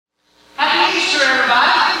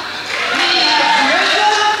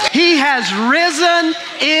has risen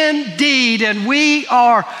indeed. And we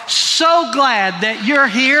are so glad that you're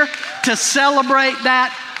here to celebrate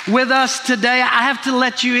that with us today. I have to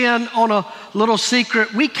let you in on a little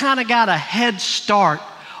secret. We kind of got a head start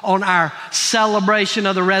on our celebration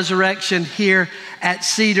of the resurrection here at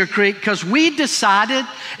Cedar Creek because we decided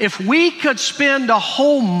if we could spend a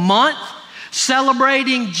whole month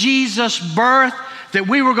celebrating Jesus' birth, that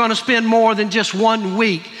we were going to spend more than just 1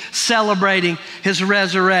 week celebrating his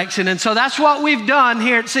resurrection. And so that's what we've done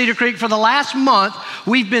here at Cedar Creek for the last month.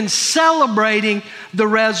 We've been celebrating the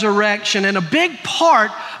resurrection. And a big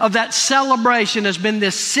part of that celebration has been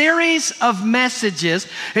this series of messages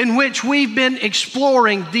in which we've been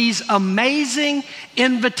exploring these amazing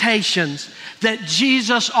invitations that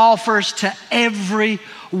Jesus offers to every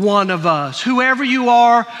one of us. Whoever you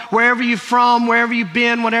are, wherever you're from, wherever you've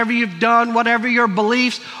been, whatever you've done, whatever your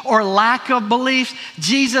beliefs or lack of beliefs,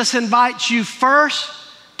 Jesus invites you first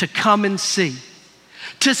to come and see.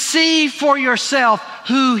 To see for yourself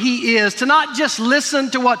who he is. To not just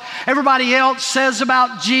listen to what everybody else says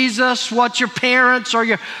about Jesus, what your parents or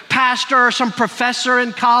your pastor or some professor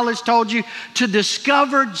in college told you. To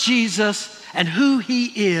discover Jesus and who he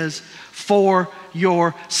is for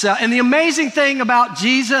yourself. And the amazing thing about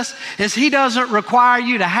Jesus is he doesn't require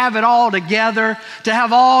you to have it all together, to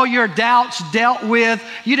have all your doubts dealt with.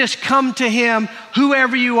 You just come to him,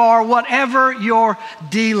 whoever you are, whatever you're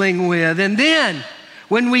dealing with. And then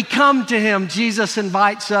when we come to him, Jesus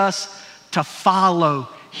invites us to follow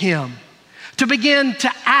him, to begin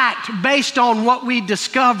to act based on what we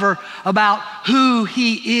discover about who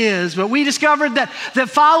he is. But we discovered that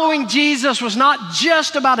following Jesus was not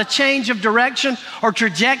just about a change of direction or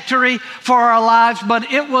trajectory for our lives,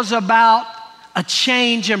 but it was about a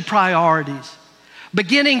change in priorities,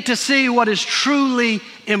 beginning to see what is truly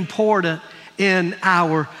important in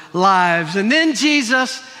our lives. And then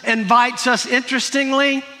Jesus invites us,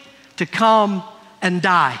 interestingly, to come and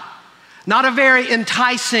die. Not a very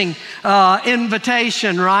enticing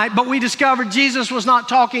invitation, right? But we discovered Jesus was not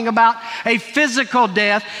talking about a physical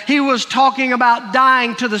death. He was talking about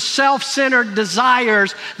dying to the self-centered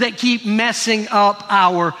desires that keep messing up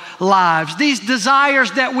our lives. These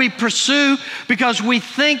desires that we pursue because we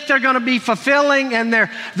think they're going to be fulfilling and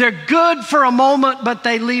they're good for a moment, but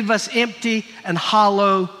they leave us empty and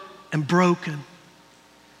hollow and broken.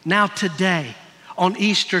 Now today, on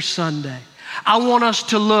Easter Sunday, I want us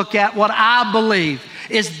to look at what I believe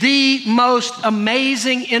is the most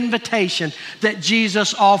amazing invitation that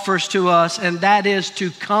Jesus offers to us, and that is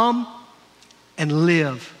to come and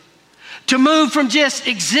live. To move from just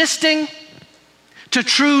existing to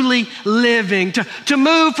truly living. To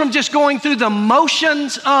move from just going through the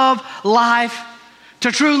motions of life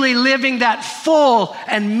to truly living that full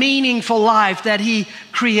and meaningful life that he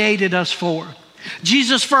created us for.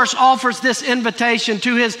 Jesus first offers this invitation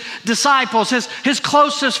to his disciples, his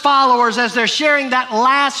closest followers, as they're sharing that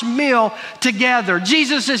last meal together.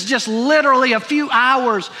 Jesus is just literally a few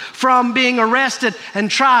hours from being arrested and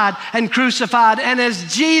tried and crucified. And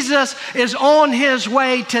as Jesus is on his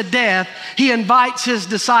way to death, he invites his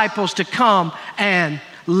disciples to come and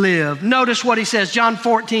live. Notice what he says, John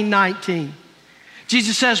 14:19.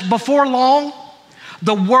 Jesus says, "Before long,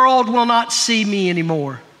 the world will not see me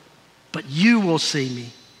anymore, but you will see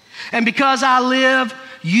me. And because I live,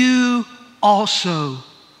 you also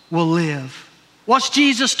will live." What's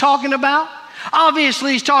Jesus talking about?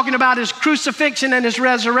 Obviously, he's talking about his crucifixion and his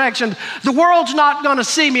resurrection. The world's not going to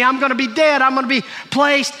see me. I'm going to be dead. I'm going to be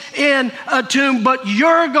placed in a tomb. But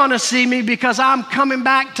you're going to see me because I'm coming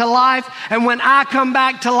back to life. And when I come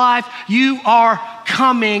back to life, you are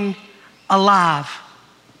coming alive.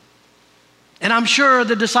 And I'm sure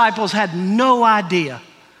the disciples had no idea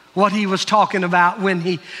what he was talking about when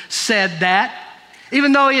he said that.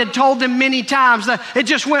 Even though he had told them many times, that it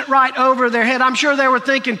just went right over their head. I'm sure they were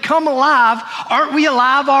thinking, come alive. Aren't we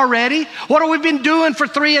alive already? What have we been doing for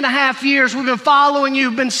 3.5 years? We've been following you.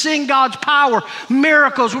 We've been seeing God's power,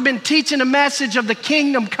 miracles. We've been teaching a message of the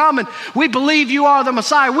kingdom coming. We believe you are the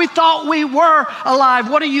Messiah. We thought we were alive.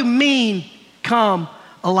 What do you mean, come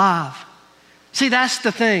alive? See, that's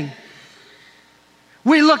the thing.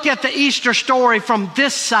 We look at the Easter story from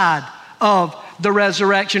this side of the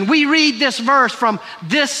resurrection. We read this verse from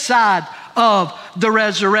this side of the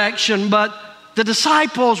resurrection, but the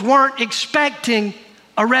disciples weren't expecting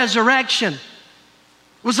a resurrection.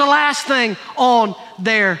 It was the last thing on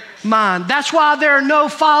their mind. That's why there are no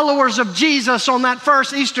followers of Jesus on that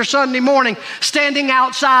first Easter Sunday morning standing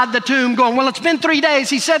outside the tomb going, well, it's been 3 days.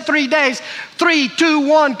 He said 3 days. 3, 2,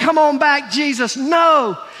 1, come on back, Jesus.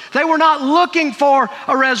 No. They were not looking for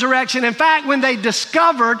a resurrection. In fact, when they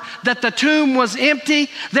discovered that the tomb was empty,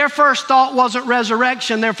 their first thought wasn't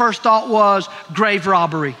resurrection. Their first thought was grave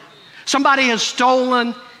robbery. Somebody has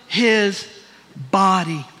stolen his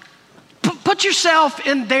body. Put yourself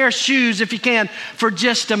in their shoes if you can for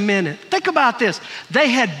just a minute. Think about this. They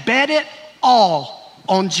had bet it all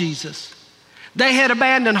on Jesus. They had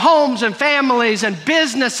abandoned homes and families and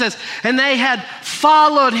businesses, and they had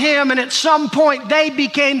followed him. And at some point, they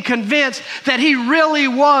became convinced that he really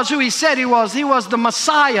was who he said he was. He was the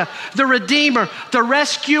Messiah, the Redeemer, the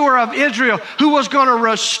rescuer of Israel, who was going to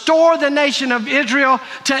restore the nation of Israel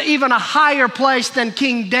to even a higher place than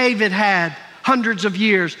King David had hundreds of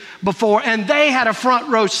years before. And they had a front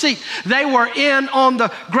row seat. They were in on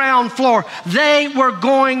the ground floor. They were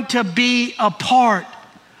going to be a part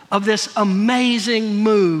of this amazing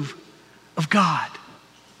move of God.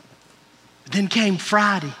 Then came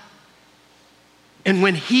Friday. And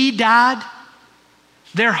when he died,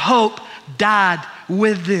 their hope died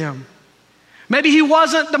with them. Maybe he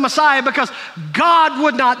wasn't the Messiah because God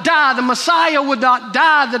would not die. The Messiah would not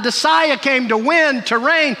die. The Messiah came to win, to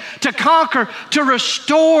reign, to conquer, to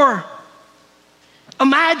restore.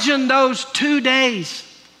 Imagine those 2 days.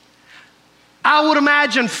 I would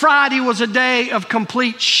imagine Friday was a day of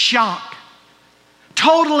complete shock,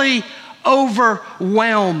 totally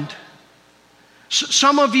overwhelmed.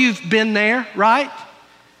 Some of you have been there, right?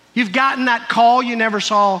 You've gotten that call you never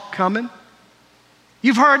saw coming.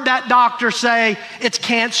 You've heard that doctor say it's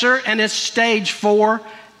cancer and it's stage 4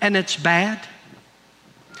 and it's bad.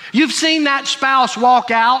 You've seen that spouse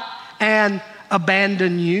walk out and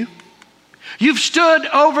abandon you. You've stood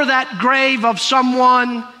over that grave of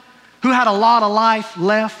someone who had a lot of life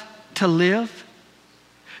left to live.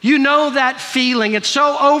 You know that feeling. It's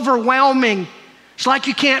so overwhelming. It's like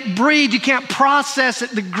you can't breathe, you can't process it,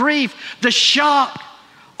 the grief, the shock,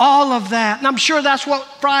 all of that. And I'm sure that's what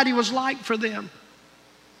Friday was like for them.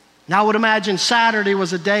 And I would imagine Saturday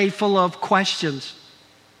was a day full of questions.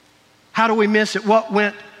 How do we miss it? What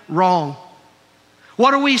went wrong?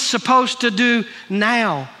 What are we supposed to do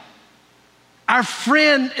now? Our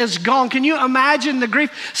friend is gone. Can you imagine the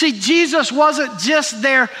grief? See, Jesus wasn't just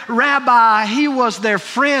their rabbi. He was their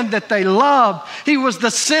friend that they loved. He was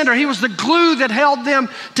the center. He was the glue that held them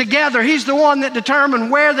together. He's the one that determined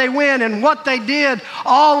where they went and what they did,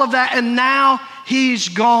 all of that. And now he's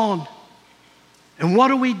gone. And what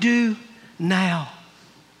do we do now?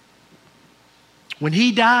 When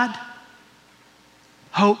he died,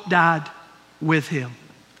 hope died with him.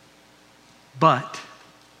 But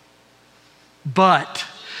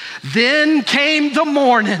then came the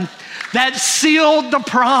morning that sealed the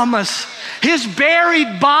promise. His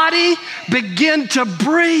buried body began to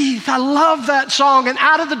breathe. I love that song. And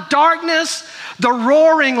out of the darkness, the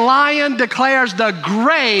roaring lion declares, the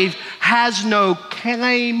grave has no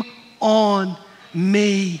claim on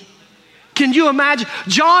me. Can you imagine?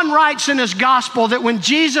 John writes in his gospel that when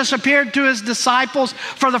Jesus appeared to his disciples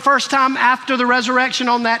for the first time after the resurrection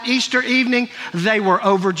on that Easter evening, they were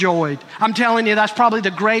overjoyed. I'm telling you, that's probably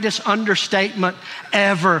the greatest understatement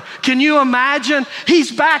ever. Can you imagine?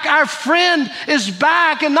 He's back. Our friend is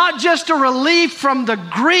back, and not just a relief from the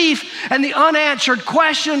grief and the unanswered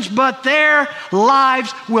questions, but their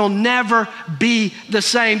lives will never be the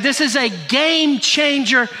same. This is a game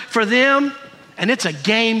changer for them. And it's a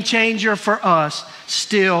game changer for us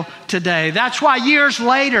still today. That's why years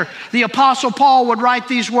later, the Apostle Paul would write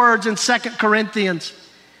these words in 2 Corinthians.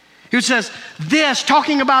 He says, this,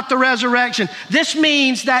 talking about the resurrection, this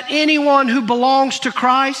means that anyone who belongs to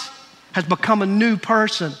Christ has become a new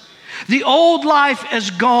person. The old life is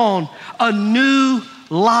gone. A new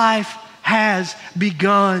life has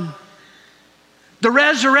begun. The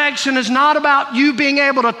resurrection is not about you being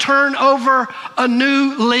able to turn over a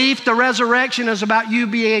new leaf. The resurrection is about you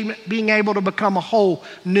being able to become a whole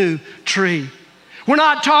new tree. We're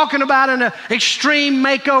not talking about an extreme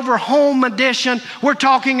makeover home edition. We're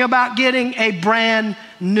talking about getting a brand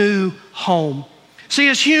new home. See,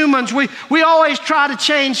 as humans, we always try to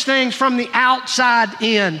change things from the outside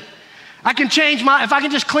in. I can change if I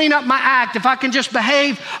can just clean up my act, if I can just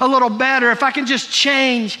behave a little better, if I can just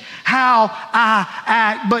change how I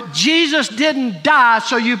act. But Jesus didn't die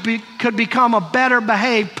so you could become a better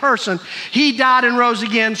behaved person. He died and rose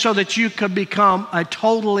again so that you could become a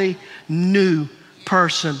totally new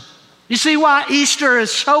person. You see why Easter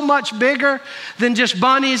is so much bigger than just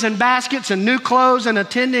bunnies and baskets and new clothes and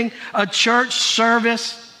attending a church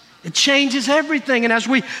service? It changes everything. And as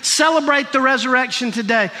we celebrate the resurrection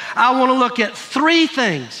today, I want to look at 3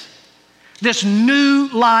 things this new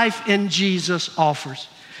life in Jesus offers.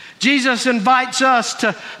 Jesus invites us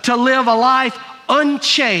to live a life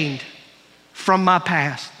unchained from my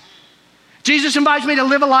past. Jesus invites me to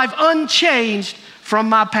live a life unchanged from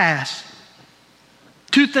my past.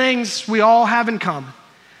 Two things we all have in common.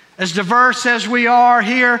 As diverse as we are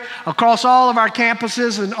here across all of our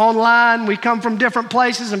campuses and online, we come from different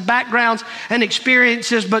places and backgrounds and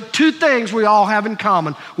experiences, but two things we all have in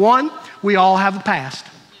common. One, we all have a past.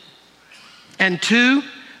 And two,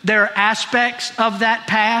 there are aspects of that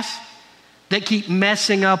past that keep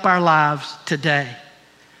messing up our lives today.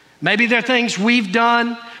 Maybe they're things we've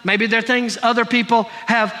done. Maybe they're things other people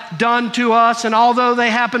have done to us. And although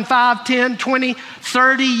they happened 5, 10, 20,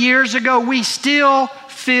 30 years ago, we still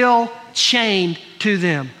feel chained to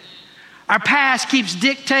them. Our past keeps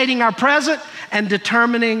dictating our present and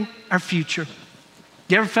determining our future.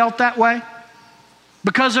 You ever felt that way?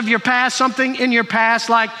 Because of your past, something in your past,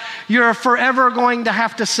 like you're forever going to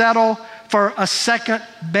have to settle for a second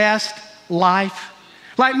best life.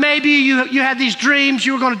 Like maybe you had these dreams,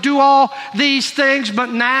 you were going to do all these things, but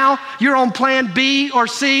now you're on plan B or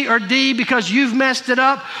C or D because you've messed it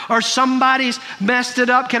up or somebody's messed it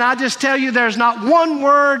up. Can I just tell you, there's not one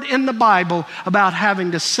word in the Bible about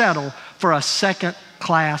having to settle for a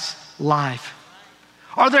second-class life.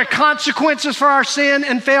 Are there consequences for our sin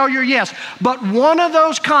and failure? Yes. But one of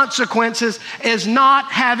those consequences is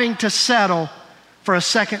not having to settle for a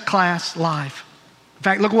second-class life. In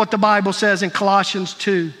fact, look at what the Bible says in Colossians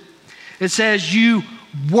 2. It says, you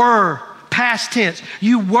were, past tense,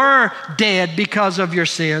 you were dead because of your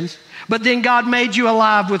sins, but then God made you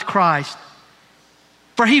alive with Christ.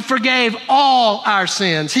 For he forgave all our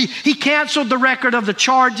sins. He canceled the record of the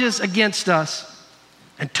charges against us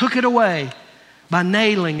and took it away by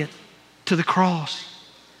nailing it to the cross.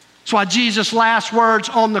 That's why Jesus' last words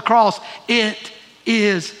on the cross, it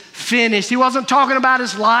is finished. He wasn't talking about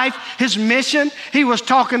his life, his mission. He was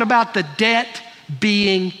talking about the debt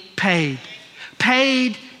being paid.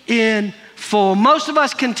 Paid in full. Most of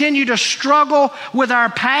us continue to struggle with our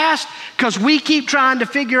past because we keep trying to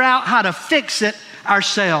figure out how to fix it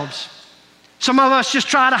ourselves. Some of us just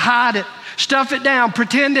try to hide it, stuff it down,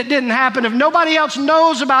 pretend it didn't happen. If nobody else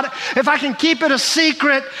knows about it, if I can keep it a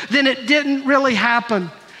secret, then it didn't really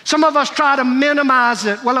happen. Some of us try to minimize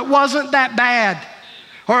it. Well, it wasn't that bad.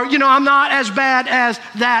 Or, I'm not as bad as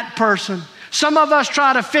that person. Some of us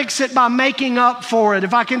try to fix it by making up for it.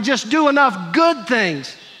 If I can just do enough good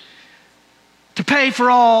things to pay for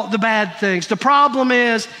all the bad things. The problem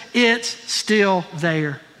is, it's still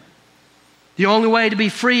there. The only way to be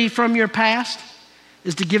free from your past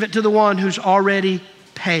is to give it to the one who's already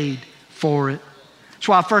paid for it. That's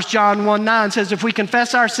why 1 John 1:9 says, if we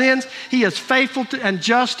confess our sins, he is faithful and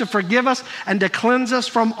just to forgive us and to cleanse us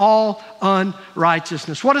from all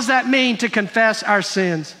unrighteousness. What does that mean, to confess our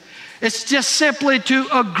sins? It's just simply to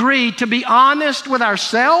agree, to be honest with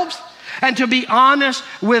ourselves and to be honest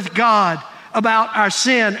with God about our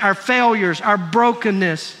sin, our failures, our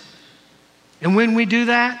brokenness. And when we do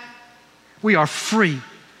that, we are free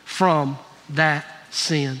from that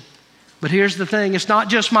sin. But here's the thing, it's not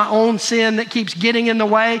just my own sin that keeps getting in the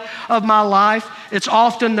way of my life. It's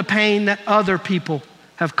often the pain that other people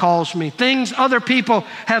have caused me, things other people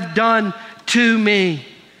have done to me.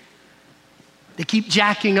 They keep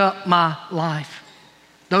jacking up my life.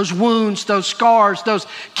 Those wounds, those scars, those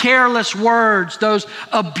careless words, those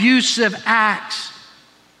abusive acts.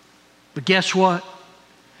 But guess what?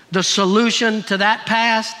 The solution to that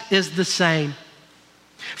past is the same.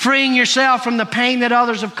 Freeing yourself from the pain that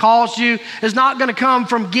others have caused you is not going to come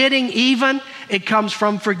from getting even. It comes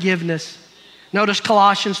from forgiveness. Notice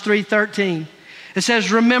Colossians 3:13. It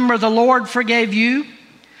says, remember, the Lord forgave you,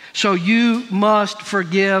 so you must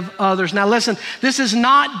forgive others. Now listen, this is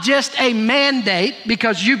not just a mandate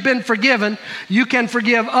because you've been forgiven, you can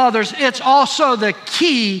forgive others. It's also the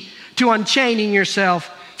key to unchaining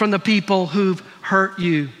yourself from the people who've hurt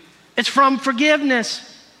you. It's from forgiveness.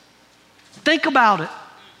 Think about it.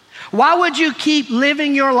 Why would you keep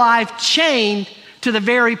living your life chained to the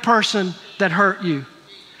very person that hurt you?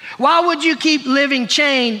 Why would you keep living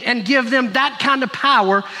chained and give them that kind of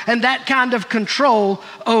power and that kind of control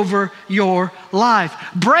over your life?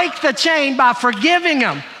 Break the chain by forgiving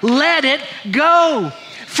them. Let it go.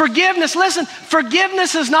 Forgiveness, listen,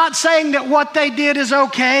 forgiveness is not saying that what they did is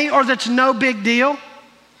okay or that's no big deal.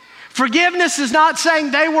 Forgiveness is not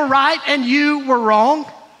saying they were right and you were wrong.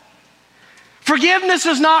 Forgiveness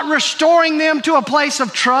is not restoring them to a place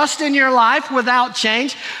of trust in your life without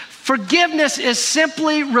change. Forgiveness is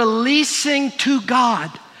simply releasing to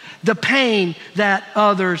God the pain that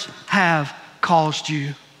others have caused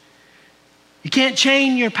you. You can't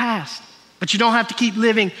chain your past, but you don't have to keep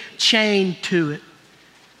living chained to it.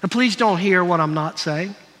 Now, please don't hear what I'm not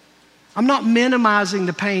saying. I'm not minimizing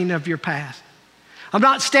the pain of your past. I'm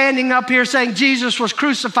not standing up here saying Jesus was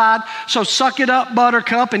crucified, so suck it up,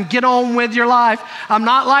 buttercup, and get on with your life. I'm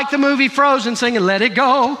not like the movie Frozen singing, let it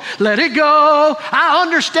go, let it go. I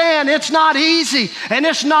understand it's not easy and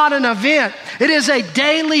it's not an event. It is a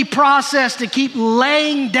daily process to keep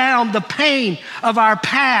laying down the pain of our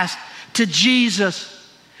past to Jesus.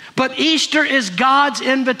 But Easter is God's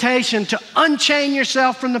invitation to unchain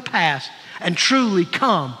yourself from the past and truly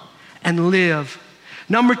come and live.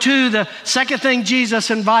 Number two, the second thing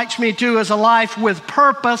Jesus invites me to is a life with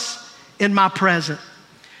purpose in my present.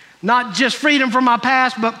 Not just freedom from my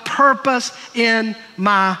past, but purpose in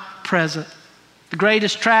my present. The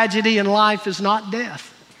greatest tragedy in life is not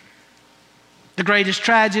death. The greatest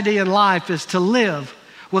tragedy in life is to live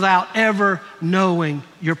without ever knowing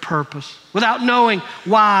your purpose, without knowing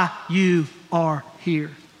why you are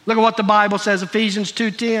here. Look at what the Bible says, Ephesians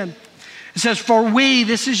 2:10. It says, for we,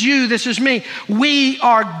 this is you, this is me, we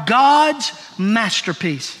are God's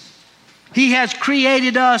masterpiece. He has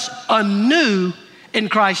created us anew in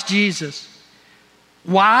Christ Jesus.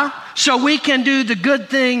 Why? So we can do the good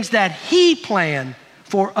things that He planned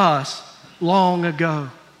for us long ago.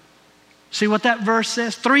 See what that verse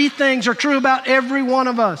says? Three things are true about every one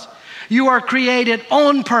of us. You are created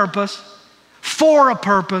on purpose, for a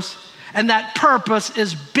purpose, and that purpose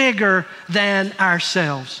is bigger than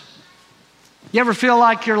ourselves. You ever feel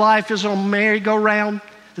like your life is on a merry-go-round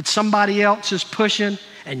that somebody else is pushing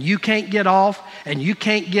and you can't get off and you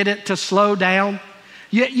can't get it to slow down?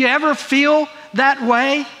 You ever feel that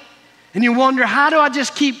way? And you wonder, how do I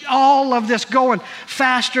just keep all of this going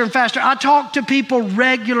faster and faster? I talk to people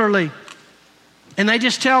regularly and they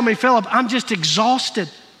just tell me, Philip, I'm just exhausted.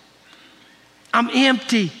 I'm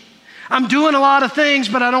empty. I'm doing a lot of things,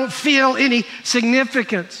 but I don't feel any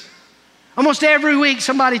significance. Almost every week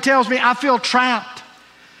somebody tells me, I feel trapped.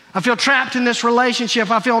 I feel trapped in this relationship.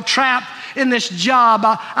 I feel trapped in this job.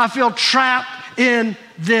 I feel trapped in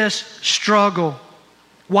this struggle.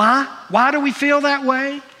 Why? Why do we feel that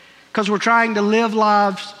way? Because we're trying to live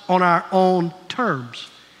lives on our own terms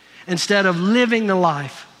instead of living the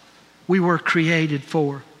life we were created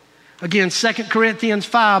for. Again, 2 Corinthians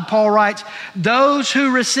 5, Paul writes, those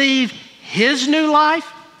who receive His new life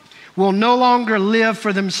will no longer live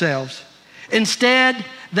for themselves. Instead,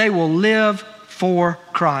 they will live for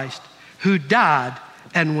Christ, who died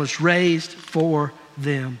and was raised for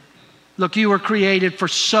them. Look, you were created for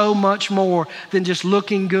so much more than just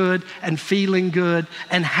looking good and feeling good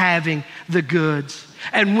and having the goods.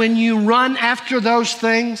 And when you run after those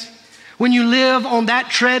things, when you live on that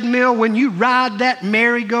treadmill, when you ride that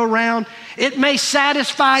merry-go-round, it may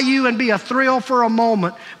satisfy you and be a thrill for a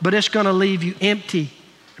moment, but it's going to leave you empty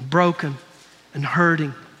and broken and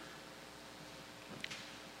hurting.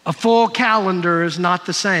 A full calendar is not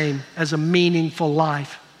the same as a meaningful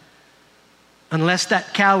life unless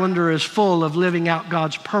that calendar is full of living out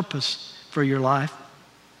God's purpose for your life.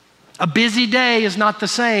 A busy day is not the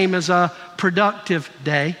same as a productive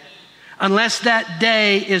day unless that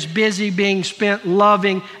day is busy being spent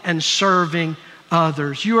loving and serving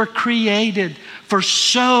others. You are created for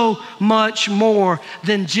so much more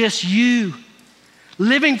than just you.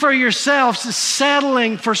 Living for yourselves is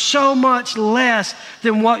settling for so much less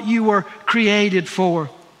than what you were created for.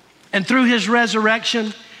 And through His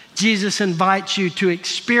resurrection, Jesus invites you to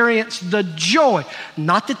experience the joy,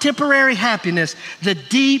 not the temporary happiness, the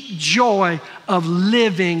deep joy of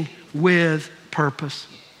living with purpose.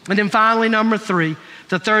 And then finally, number three,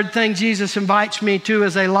 the third thing Jesus invites me to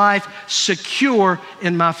is a life secure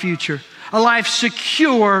in my future. A life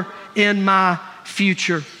secure in my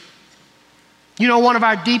future. You know, one of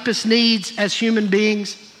our deepest needs as human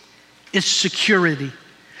beings is security.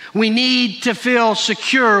 We need to feel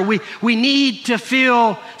secure. We need to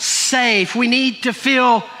feel safe. We need to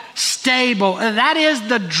feel stable. And that is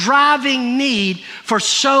the driving need for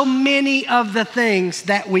so many of the things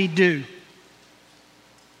that we do.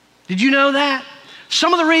 Did you know that?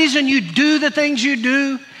 Some of the reason you do the things you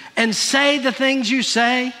do and say the things you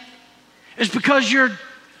say is because you're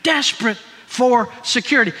desperate for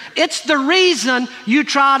security. It's the reason you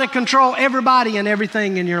try to control everybody and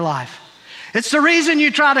everything in your life. It's the reason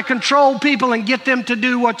you try to control people and get them to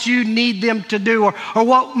do what you need them to do, or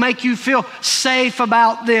what make you feel safe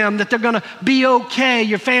about them, that they're going to be okay,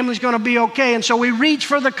 your family's going to be okay. And so we reach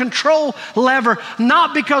for the control lever,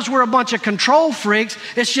 not because we're a bunch of control freaks.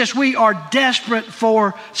 It's just we are desperate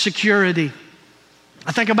for security.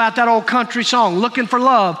 I think about that old country song, looking for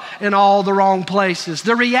love in all the wrong places.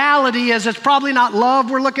 The reality is it's probably not love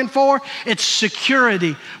we're looking for, it's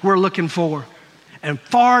security we're looking for. And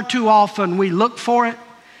far too often we look for it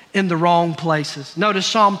in the wrong places. Notice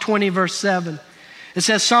Psalm 20, verse 7. It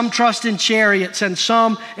says, some trust in chariots and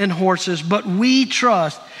some in horses, but we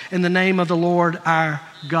trust in the name of the Lord our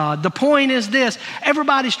God. The point is this: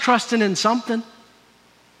 everybody's trusting in something.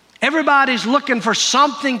 Everybody's looking for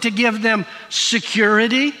something to give them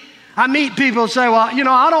security. I meet people who say, well,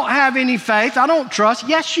 I don't have any faith. I don't trust.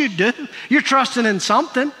 Yes, you do. You're trusting in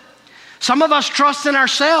something. Some of us trust in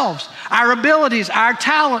ourselves, our abilities, our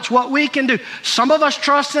talents, what we can do. Some of us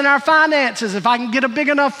trust in our finances. If I can get a big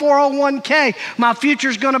enough 401k, my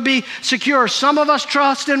future's going to be secure. Some of us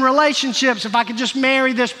trust in relationships. If I could just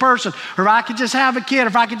marry this person, or if I could just have a kid, or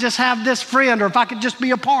if I could just have this friend, or if I could just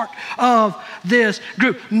be a part of this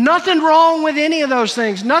group. Nothing wrong with any of those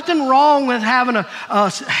things. Nothing wrong with having a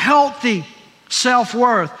healthy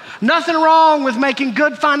self-worth. Nothing wrong with making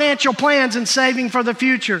good financial plans and saving for the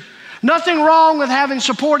future. Nothing wrong with having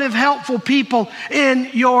supportive, helpful people in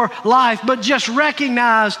your life, but just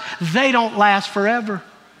recognize they don't last forever.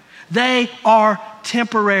 They are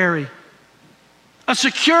temporary. A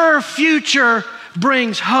secure future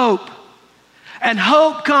brings hope, and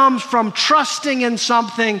hope comes from trusting in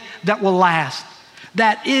something that will last,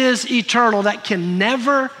 that is eternal, that can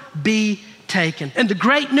never be taken. And the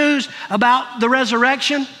great news about the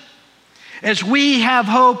resurrection is we have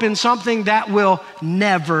hope in something that will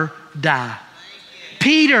never die.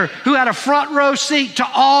 Peter, who had a front row seat to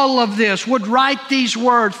all of this, would write these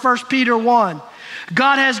words, 1 Peter 1.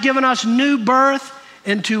 God has given us new birth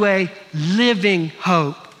into a living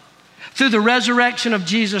hope through the resurrection of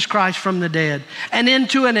Jesus Christ from the dead, and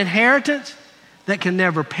into an inheritance that can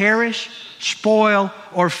never perish, spoil,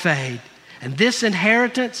 or fade. And this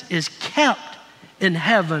inheritance is kept in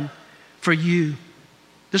heaven for you.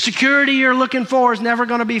 The security you're looking for is never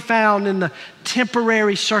going to be found in the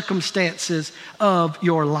temporary circumstances of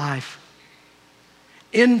your life.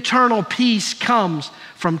 Internal peace comes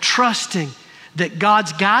from trusting that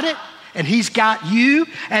God's got it, and He's got you,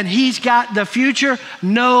 and He's got the future,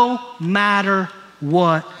 no matter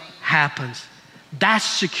what happens. That's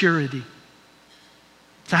security.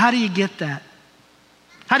 So how do you get that?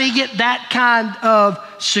 How do you get that kind of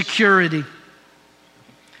security?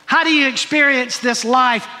 How do you experience this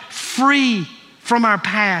life free from our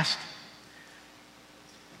past?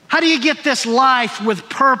 How do you get this life with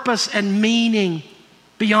purpose and meaning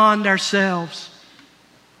beyond ourselves?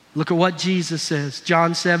 Look at what Jesus says,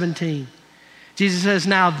 John 17. Jesus says,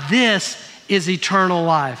 now this is eternal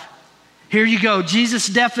life. Here you go, Jesus'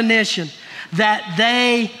 definition, that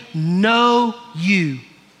they know you,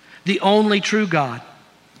 the only true God,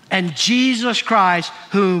 and Jesus Christ,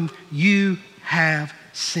 whom you have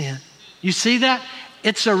sent. You see that?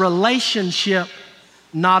 It's a relationship,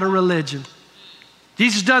 not a religion.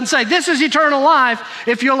 Jesus doesn't say, this is eternal life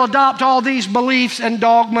if you'll adopt all these beliefs and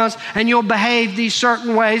dogmas and you'll behave these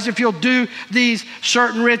certain ways, if you'll do these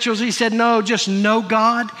certain rituals. He said, no, just know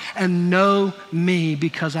God and know me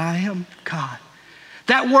because I am God.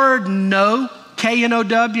 That word know,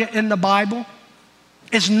 K-N-O-W in the Bible,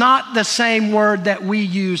 is not the same word that we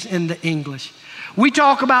use in the English. We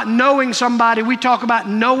talk about knowing somebody, we talk about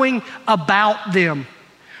knowing about them.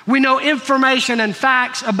 We know information and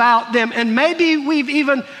facts about them, and maybe we've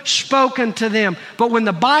even spoken to them. But when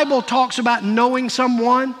the Bible talks about knowing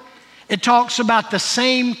someone, it talks about the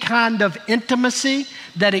same kind of intimacy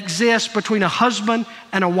that exists between a husband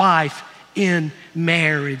and a wife in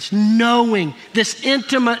marriage. Knowing this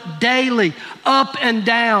intimate, daily, up and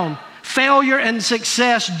down, failure and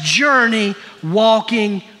success journey,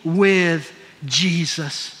 walking with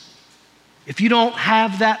Jesus. If you don't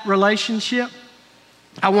have that relationship,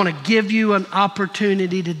 I want to give you an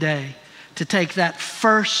opportunity today to take that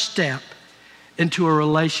first step into a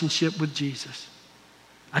relationship with Jesus.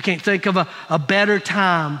 I can't think of a better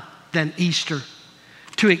time than Easter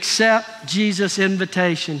to accept Jesus'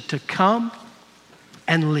 invitation to come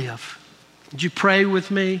and live. Would you pray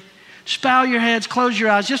with me? Just bow your heads, close your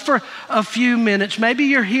eyes just for a few minutes. Maybe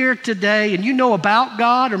you're here today and you know about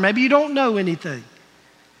God, or maybe you don't know anything.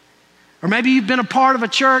 Or maybe you've been a part of a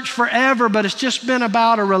church forever, but it's just been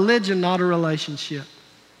about a religion, not a relationship.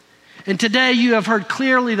 And today you have heard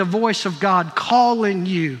clearly the voice of God calling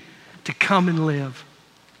you to come and live.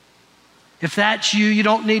 If that's you, you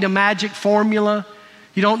don't need a magic formula.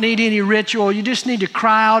 You don't need any ritual. You just need to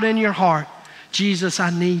cry out in your heart, Jesus, I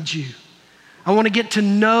need you. I want to get to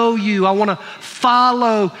know you. I want to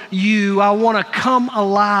follow you. I want to come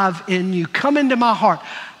alive in you. Come into my heart.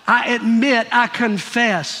 I admit, I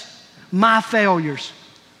confess my failures.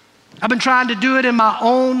 I've been trying to do it in my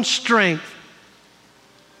own strength,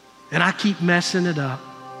 and I keep messing it up.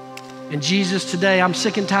 And Jesus, today I'm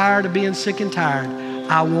sick and tired of being sick and tired.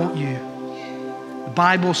 I want you. The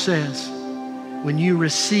Bible says when you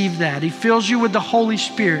receive that, He fills you with the Holy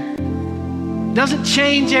Spirit. Doesn't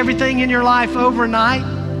change everything in your life overnight,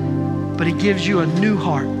 but He gives you a new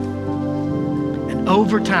heart. And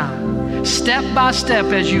over time, step by step,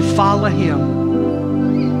 as you follow Him,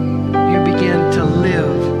 you begin to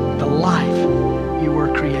live the life you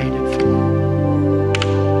were created for.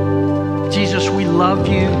 Jesus, we love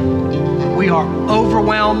You. We are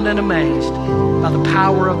overwhelmed and amazed by the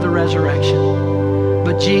power of the resurrection.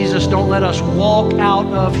 But Jesus, don't let us walk out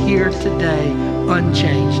of here today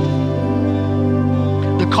unchanged.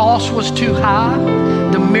 The cost was too high.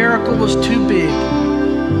 The miracle was too big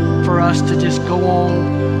for us to just go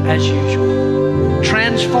on as usual.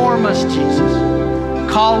 Transform us,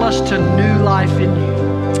 Jesus. Call us to new life in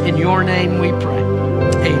You. In Your name we pray.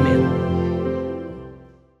 Amen.